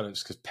Calvin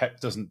Phillips, because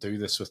Pep doesn't do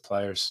this with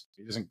players.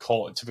 He doesn't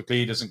call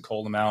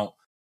them out.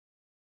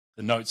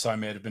 The notes I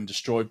made have been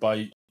destroyed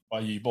by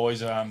you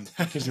boys,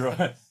 because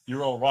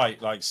you're all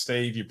right. Like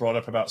Steve, you brought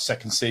up about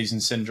second season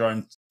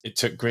syndrome. It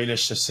took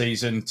Grealish a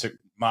season, took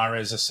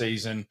Mahrez a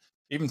season,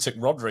 even took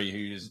Rodri,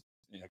 who is,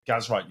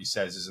 Gaz rightly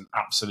says, is an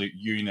absolute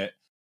unit.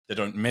 They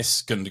don't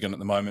miss Gundogan at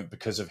the moment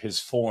because of his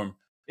form.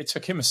 It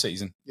took him a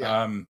season.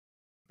 Yeah.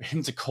 For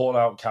him to call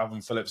out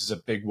Calvin Phillips is a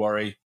big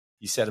worry.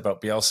 He said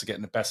about Bielsa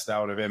getting the best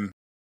out of him.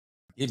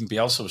 Even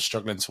Bielsa was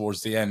struggling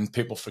towards the end.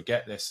 People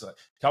forget this. Like,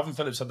 Calvin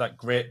Phillips had that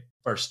great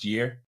first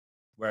year,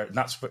 where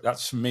that's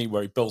for me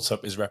where he built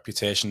up his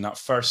reputation. That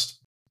first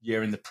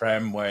year in the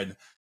Prem, when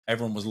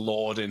everyone was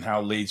lauding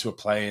how Leeds were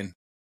playing.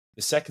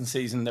 The second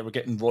season, they were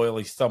getting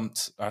royally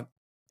thumped.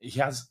 He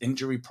has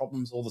injury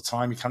problems all the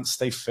time. He can't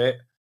stay fit.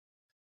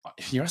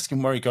 You're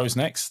asking where he goes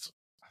next.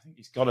 I think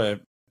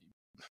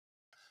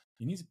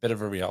he needs a bit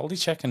of a reality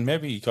check, and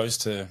maybe he goes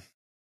to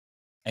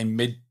a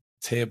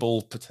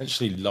mid-table,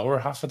 potentially lower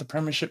half of the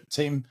Premiership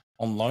team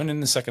on loan in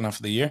the second half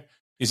of the year,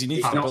 because he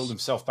needs to build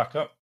himself back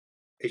up.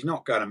 He's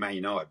not going to Man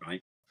United,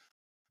 mate.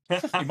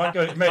 He might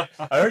go. Mate,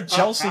 I heard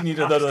Chelsea need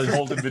another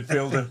holding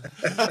midfielder.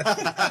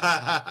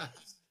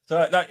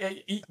 So,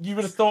 you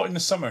would have thought in the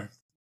summer,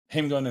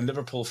 him going to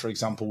Liverpool, for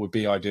example, would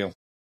be ideal.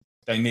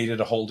 They needed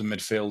a holding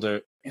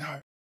midfielder.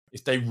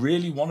 If they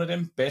really wanted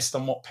him, based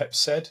on what Pep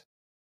said,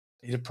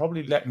 he'd have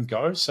probably let him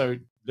go. So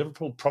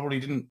Liverpool probably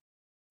didn't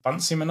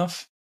fancy him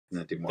enough.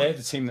 No, didn't They're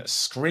the team that's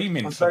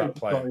screaming for that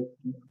player.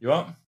 You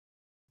are?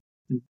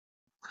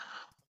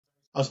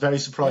 I was very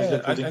surprised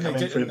Liverpool didn't come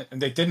in for him.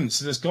 And they didn't.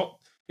 So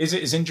is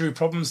it his injury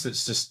problems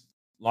that's just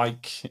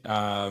like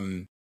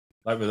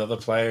with other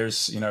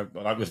players,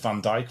 like with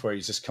Van Dijk, where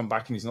he's just come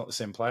back and he's not the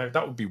same player?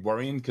 That would be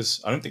worrying,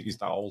 because I don't think he's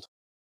that old.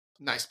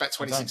 No, it's about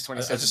 26,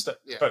 27.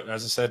 But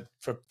as I said,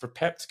 for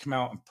Pep to come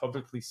out and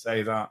publicly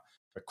say that,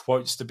 for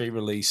quotes to be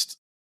released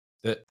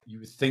that you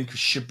would think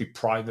should be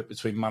private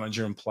between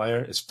manager and player,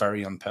 it's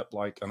very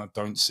un-Pep-like, and I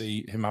don't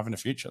see him having a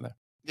future there.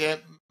 Yeah,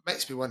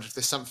 makes me wonder if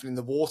there's something in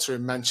the water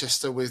in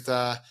Manchester with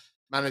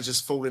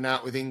managers falling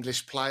out with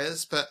English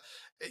players. But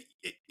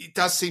it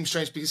does seem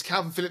strange, because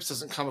Calvin Phillips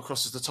doesn't come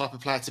across as the type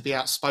of player to be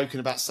outspoken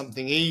about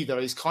something either.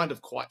 He's kind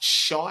of quite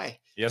shy.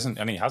 He hasn't,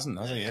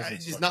 has he?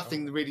 There's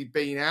nothing really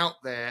been out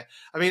there.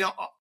 I mean,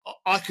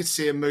 I could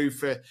see a move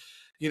for,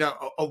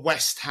 a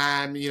West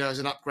Ham, as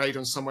an upgrade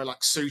on somewhere like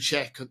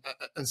Souček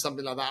and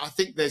something like that. I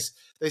think there's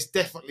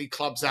definitely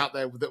clubs out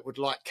there that would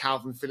like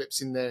Calvin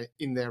Phillips in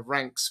their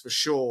ranks for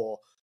sure.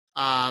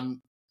 But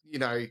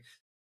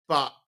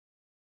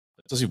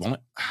does he want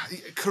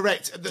it?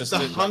 Correct.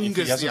 The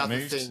hunger's the other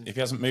thing. If he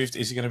hasn't moved,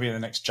 is he going to be the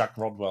next Jack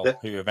Rodwell,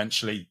 who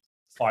eventually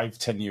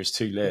 5-10 years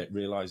too late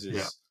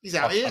realizes he's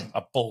out here?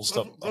 I ballsed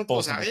up.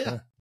 Rodwell's out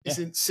here. He's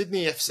in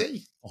Sydney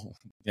FC. Oh,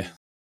 yeah.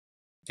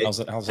 How's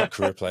that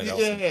career played out?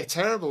 Yeah,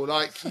 terrible.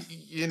 Like,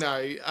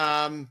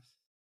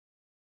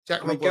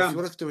 Jack Rodwell, if you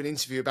want to do an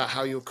interview about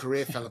how your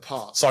career fell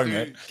apart, sorry,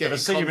 mate. If I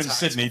see you in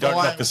Sydney, don't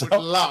knock us up. I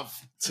would love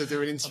to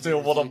do an interview.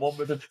 I'll do a one-on-one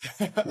with him.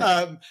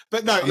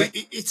 But no,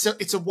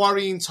 it's a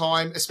worrying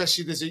time,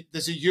 especially there's a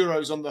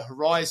Euros on the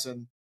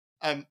horizon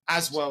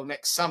as well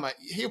next summer.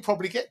 He'll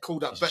probably get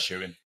called up. But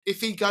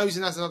if he goes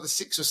and has another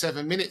 6 or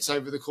 7 minutes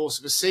over the course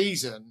of a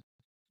season,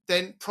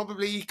 then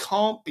probably he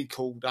can't be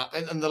called up.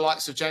 And the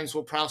likes of James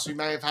Ward-Prowse, who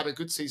may have had a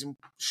good season,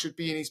 should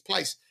be in his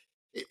place.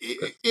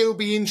 It'll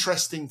be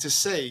interesting to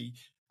see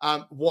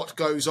what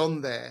goes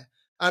on there.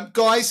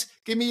 Guys,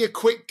 give me your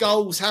quick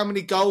goals. How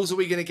many goals are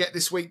we going to get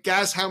this week?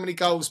 Gaz, how many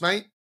goals,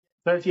 mate?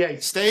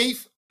 38.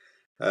 Steve?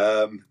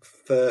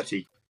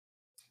 30.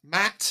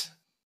 Matt?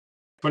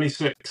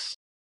 26.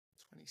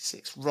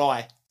 26.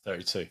 Rye?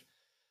 32.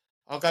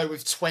 I'll go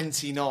with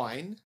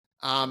 29.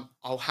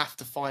 I'll have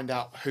to find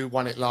out who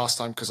won it last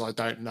time because I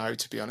don't know,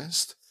 to be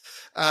honest.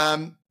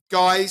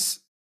 Guys,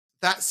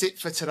 that's it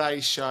for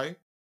today's show.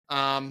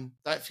 Don't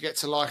forget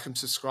to like and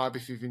subscribe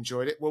if you've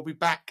enjoyed it. We'll be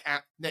back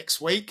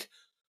next week,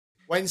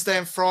 Wednesday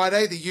and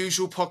Friday, the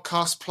usual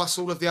podcast, plus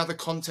all of the other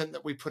content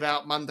that we put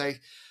out Monday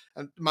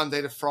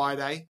to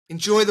Friday.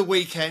 Enjoy the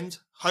weekend.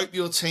 Hope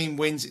your team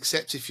wins,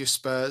 except if you're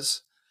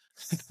Spurs.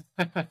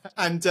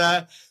 And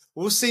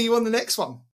we'll see you on the next one.